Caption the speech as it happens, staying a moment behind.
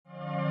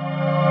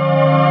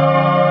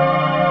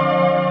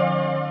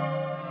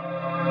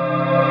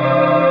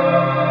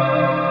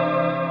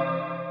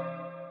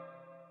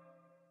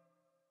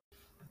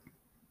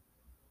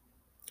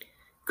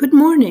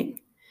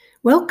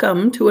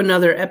Welcome to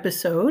another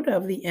episode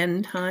of the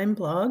End Time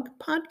Blog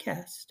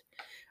podcast.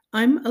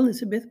 I'm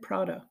Elizabeth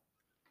Prado.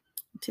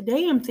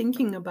 Today I'm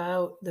thinking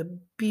about the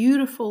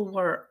beautiful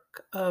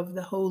work of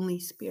the Holy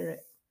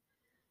Spirit.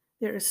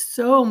 There is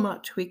so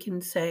much we can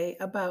say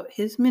about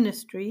his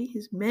ministry,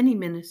 his many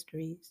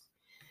ministries.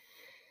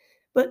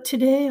 But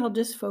today I'll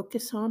just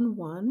focus on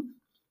one,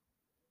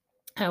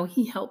 how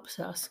he helps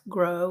us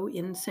grow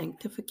in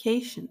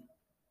sanctification.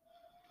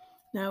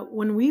 Now,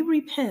 when we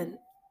repent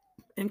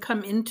and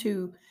come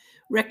into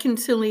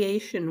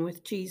reconciliation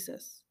with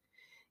Jesus,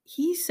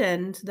 he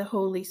sends the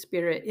Holy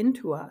Spirit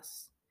into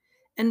us,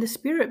 and the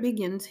Spirit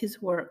begins his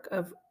work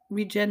of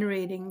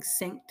regenerating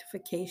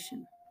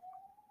sanctification.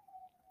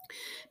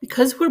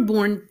 Because we're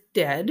born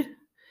dead,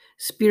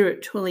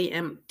 spiritually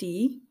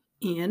empty,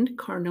 and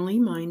carnally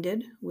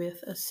minded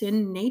with a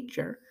sin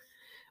nature,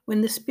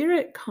 when the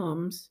Spirit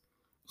comes,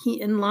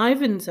 he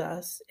enlivens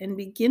us and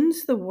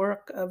begins the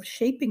work of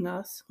shaping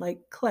us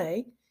like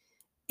clay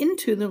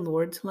into the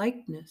Lord's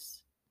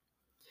likeness.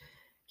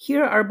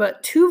 Here are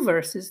but two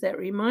verses that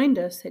remind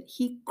us that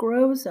he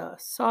grows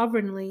us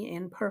sovereignly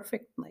and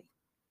perfectly.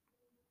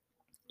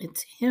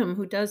 It's him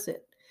who does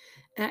it.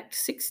 Acts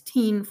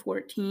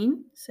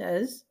 16:14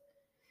 says,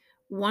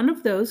 "One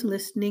of those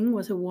listening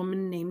was a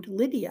woman named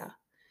Lydia,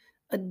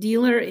 a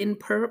dealer in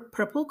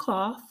purple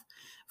cloth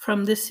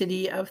from the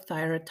city of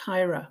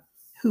Thyatira,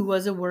 who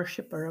was a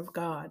worshiper of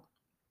God.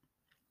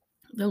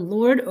 The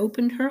Lord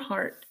opened her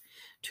heart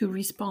to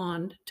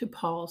respond to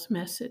Paul's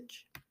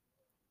message."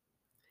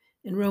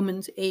 In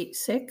Romans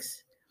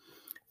 8:6,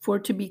 "For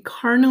to be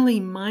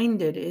carnally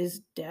minded is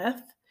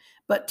death,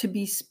 but to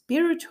be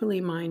spiritually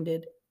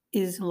minded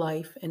is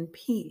life and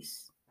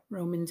peace."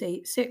 Romans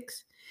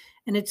 8:6.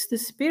 And it's the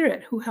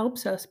Spirit who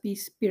helps us be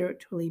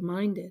spiritually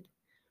minded.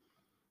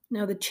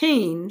 Now, the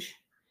change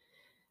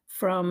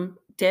from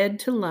dead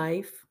to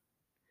life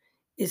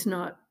is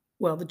not,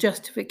 the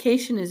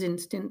justification is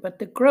instant, but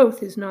the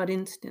growth is not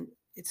instant.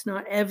 It's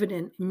not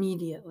evident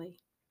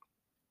immediately.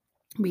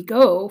 We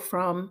go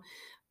from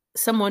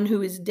someone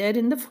who is dead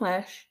in the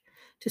flesh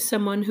to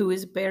someone who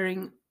is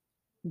bearing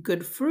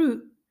good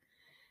fruit.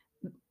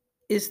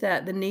 Is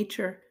that the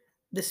nature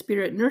the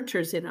Spirit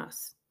nurtures in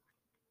us?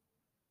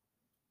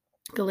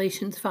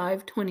 Galatians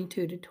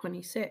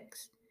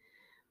 5:22-26.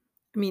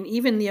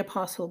 Even the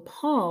Apostle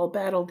Paul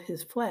battled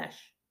his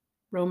flesh.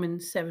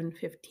 Romans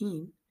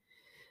 7:15.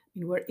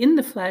 We're in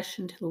the flesh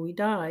until we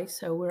die,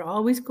 so we're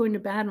always going to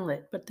battle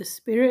it. But the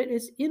Spirit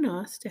is in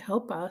us to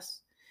help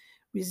us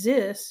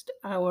resist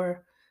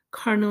our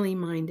carnally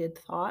minded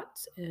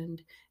thoughts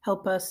and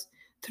help us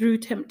through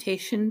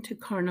temptation to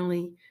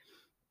carnally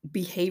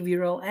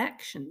behavioral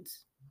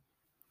actions.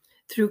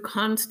 Through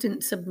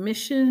constant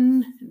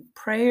submission and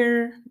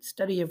prayer,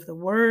 study of the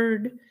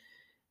Word,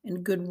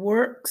 and good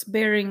works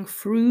bearing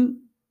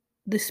fruit,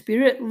 the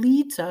Spirit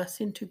leads us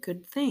into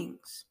good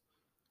things,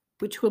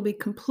 which will be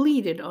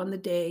completed on the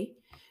day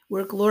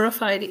we're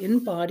glorified in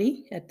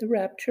body at the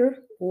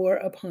rapture or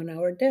upon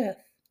our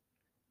death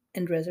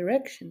and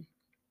resurrection.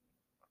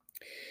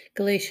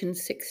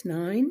 Galatians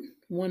 6:9,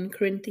 1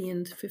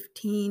 Corinthians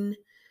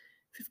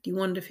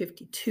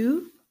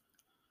 15:51-52,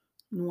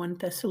 and 1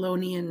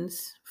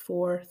 Thessalonians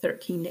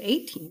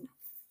 4:13-18.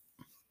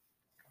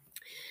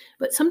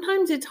 But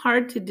sometimes it's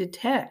hard to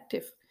detect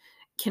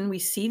can we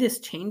see this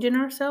change in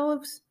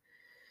ourselves?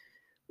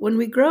 When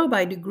we grow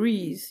by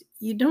degrees,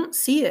 you don't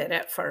see it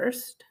at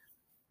first.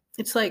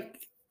 It's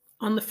like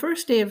on the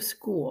first day of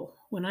school,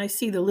 when I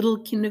see the little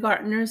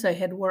kindergartners I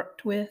had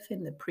worked with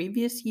in the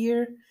previous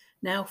year,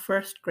 now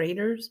first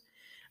graders,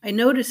 I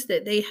notice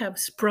that they have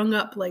sprung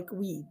up like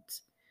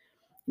weeds.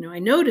 I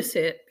notice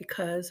it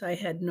because I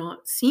had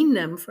not seen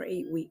them for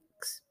 8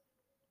 weeks.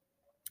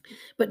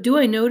 But do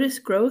I notice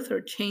growth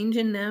or change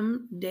in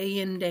them day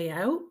in, day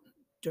out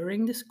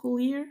during the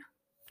school year?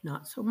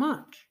 Not so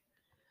much.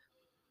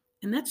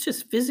 And that's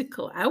just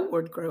physical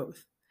outward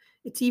growth.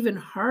 It's even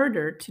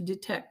harder to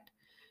detect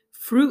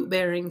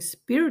fruit-bearing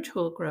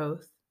spiritual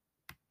growth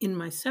in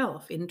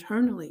myself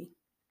internally.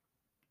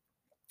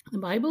 The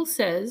Bible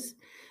says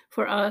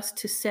for us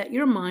to set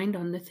your mind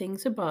on the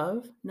things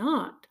above,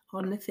 not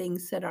on the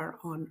things that are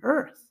on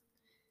earth.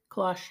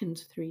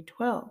 Colossians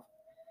 3:12.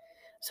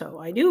 So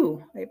I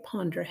do. I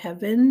ponder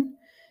heaven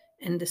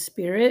and the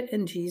Spirit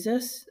and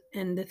Jesus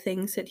and the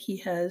things that he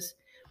has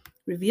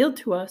revealed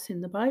to us in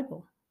the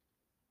Bible.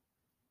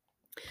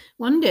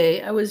 One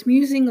day I was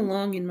musing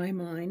along in my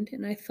mind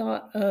and I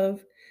thought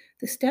of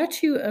the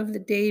statue of the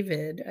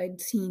David I'd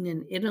seen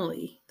in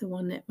Italy, the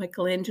one that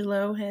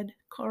Michelangelo had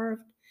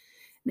carved.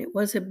 And it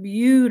was a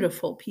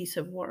beautiful piece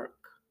of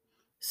work,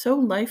 so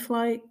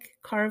lifelike,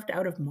 carved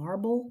out of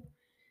marble.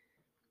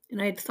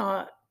 And I'd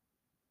thought,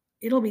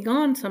 it'll be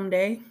gone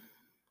someday,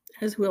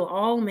 as will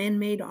all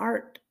man-made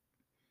art.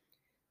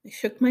 I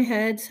shook my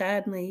head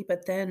sadly,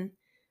 but then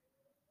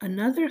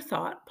another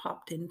thought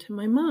popped into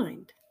my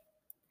mind.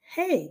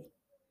 Hey,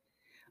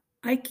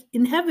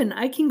 in heaven,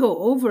 I can go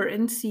over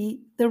and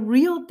see the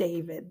real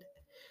David.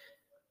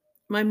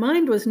 My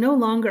mind was no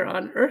longer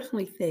on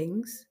earthly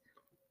things,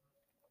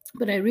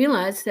 But I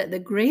realized that the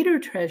greater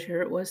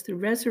treasure was the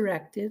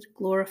resurrected,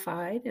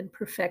 glorified, and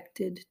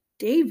perfected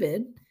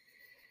David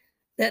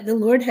that the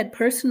Lord had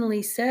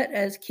personally set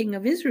as king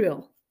of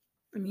Israel.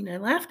 I mean, I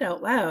laughed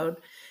out loud.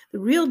 The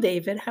real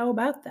David, how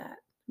about that?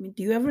 I mean,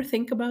 do you ever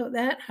think about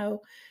that? How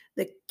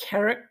the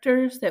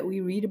characters that we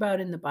read about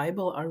in the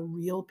Bible are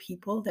real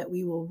people that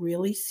we will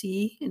really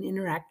see and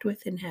interact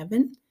with in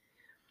heaven?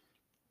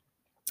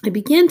 I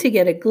began to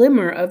get a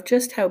glimmer of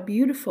just how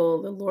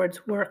beautiful the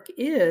Lord's work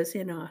is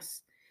in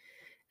us,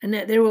 and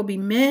that there will be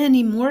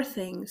many more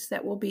things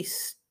that will be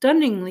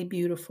stunningly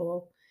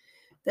beautiful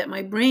that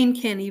my brain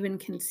can't even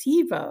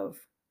conceive of.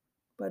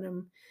 But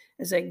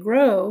as I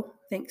grow,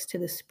 thanks to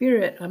the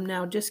Spirit, I'm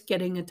now just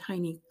getting a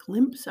tiny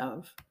glimpse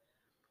of.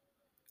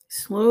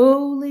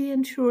 Slowly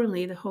and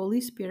surely, the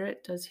Holy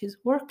Spirit does his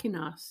work in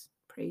us.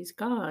 Praise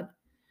God.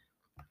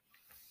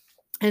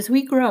 As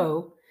we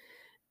grow,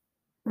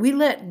 we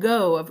let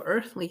go of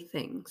earthly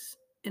things,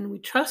 and we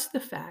trust the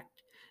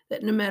fact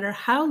that no matter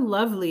how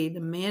lovely the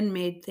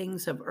man-made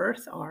things of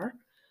earth are,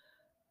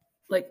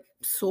 like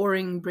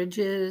soaring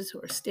bridges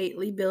or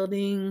stately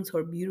buildings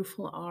or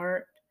beautiful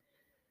art,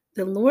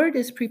 the Lord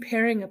is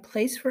preparing a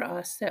place for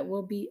us that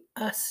will be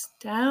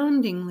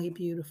astoundingly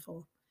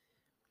beautiful,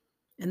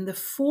 and the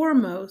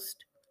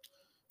foremost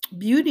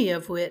beauty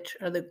of which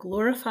are the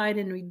glorified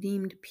and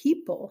redeemed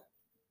people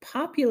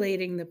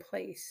populating the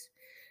place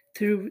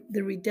through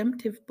the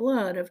redemptive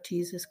blood of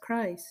Jesus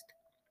Christ.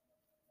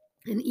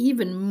 And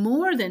even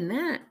more than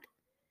that,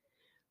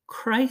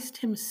 Christ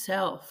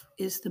himself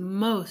is the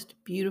most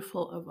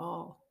beautiful of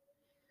all.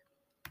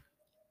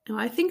 Now,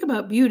 I think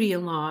about beauty a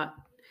lot,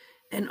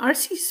 and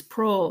R.C.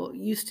 Sproul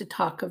used to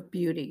talk of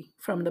beauty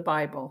from the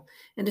Bible,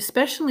 and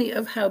especially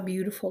of how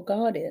beautiful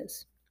God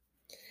is.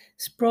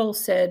 Sproul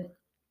said,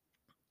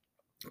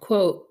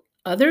 quote,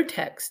 "Other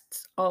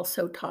texts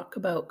also talk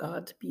about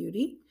God's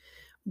beauty.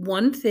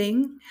 One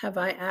thing have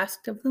I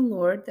asked of the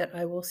Lord that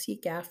I will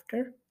seek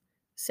after,"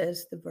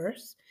 says the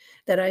verse,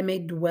 "that I may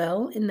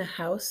dwell in the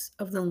house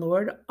of the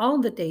Lord all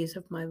the days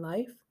of my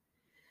life,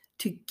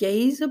 to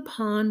gaze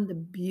upon the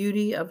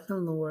beauty of the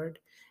Lord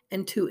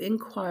and to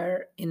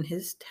inquire in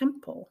his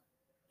temple."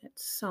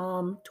 That's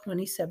Psalm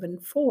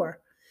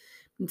 27:4.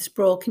 And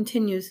Sproul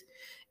continues,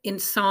 in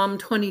Psalm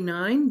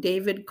 29,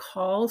 David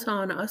calls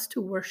on us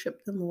to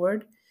worship the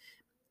Lord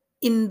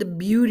in the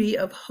beauty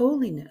of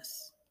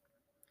holiness.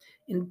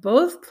 In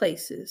both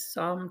places,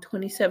 Psalm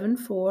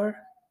 27:4,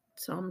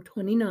 Psalm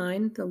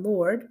 29, the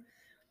Lord,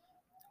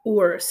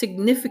 or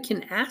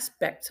significant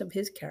aspects of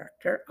his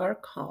character, are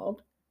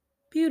called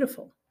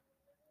beautiful.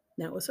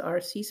 That was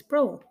R.C.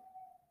 Sproul.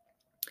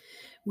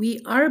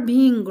 We are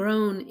being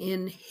grown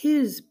in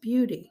his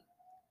beauty.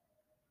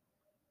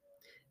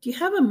 Do you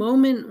have a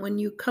moment when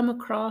you come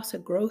across a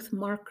growth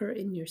marker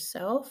in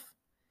yourself?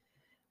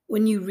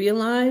 When you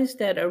realize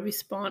that a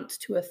response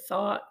to a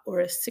thought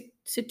or a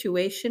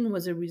situation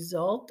was a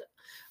result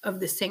of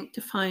the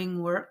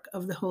sanctifying work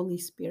of the Holy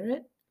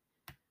Spirit?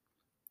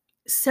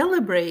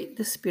 Celebrate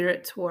the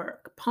Spirit's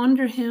work.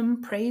 Ponder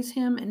him, praise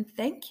him, and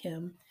thank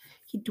him.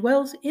 He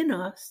dwells in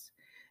us,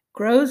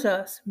 grows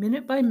us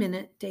minute by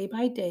minute, day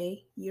by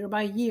day, year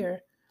by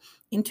year,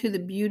 into the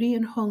beauty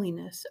and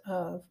holiness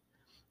of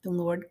the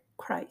Lord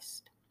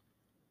Christ.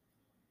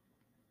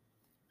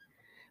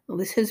 Well,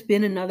 this has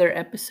been another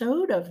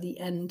episode of the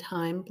End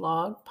Time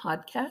Blog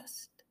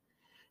podcast.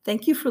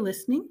 Thank you for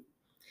listening.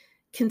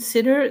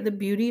 Consider the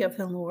beauty of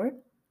the Lord,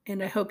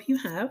 and I hope you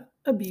have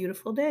a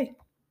beautiful day.